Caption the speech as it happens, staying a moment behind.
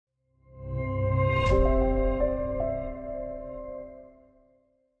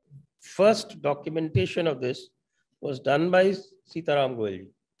first documentation of this was done by Sita Ram Goel.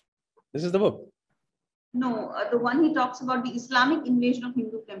 This is the book. No, the one he talks about the Islamic invasion of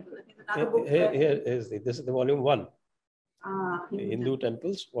Hindu temples. I think another book. This is the volume 1. Hindu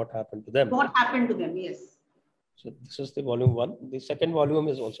temples, what happened to them? What happened to them? Yes. So this is the volume 1. The second volume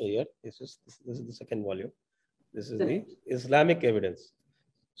is also here. This is the second volume. This is the Islamic evidence.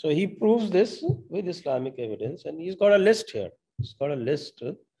 So he proves this with Islamic evidence, and he's got a list here. He's got a list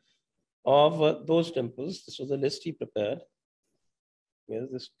of those temples. This was the list he prepared. Here's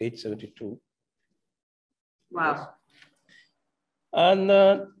this page 72. Wow. Yes.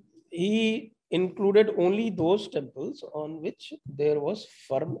 And he included only those temples on which there was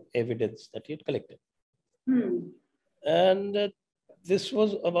firm evidence that he had collected. And this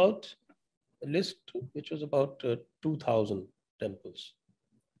was about a list which was about 2,000 temples.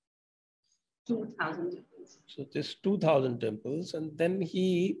 2,000 temples. So this 2,000 temples, and then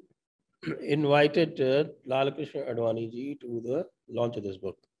he invited Lal Krishna Advani ji to the launch of this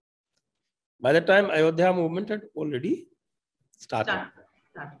book. By the time Ayodhya movement had already started.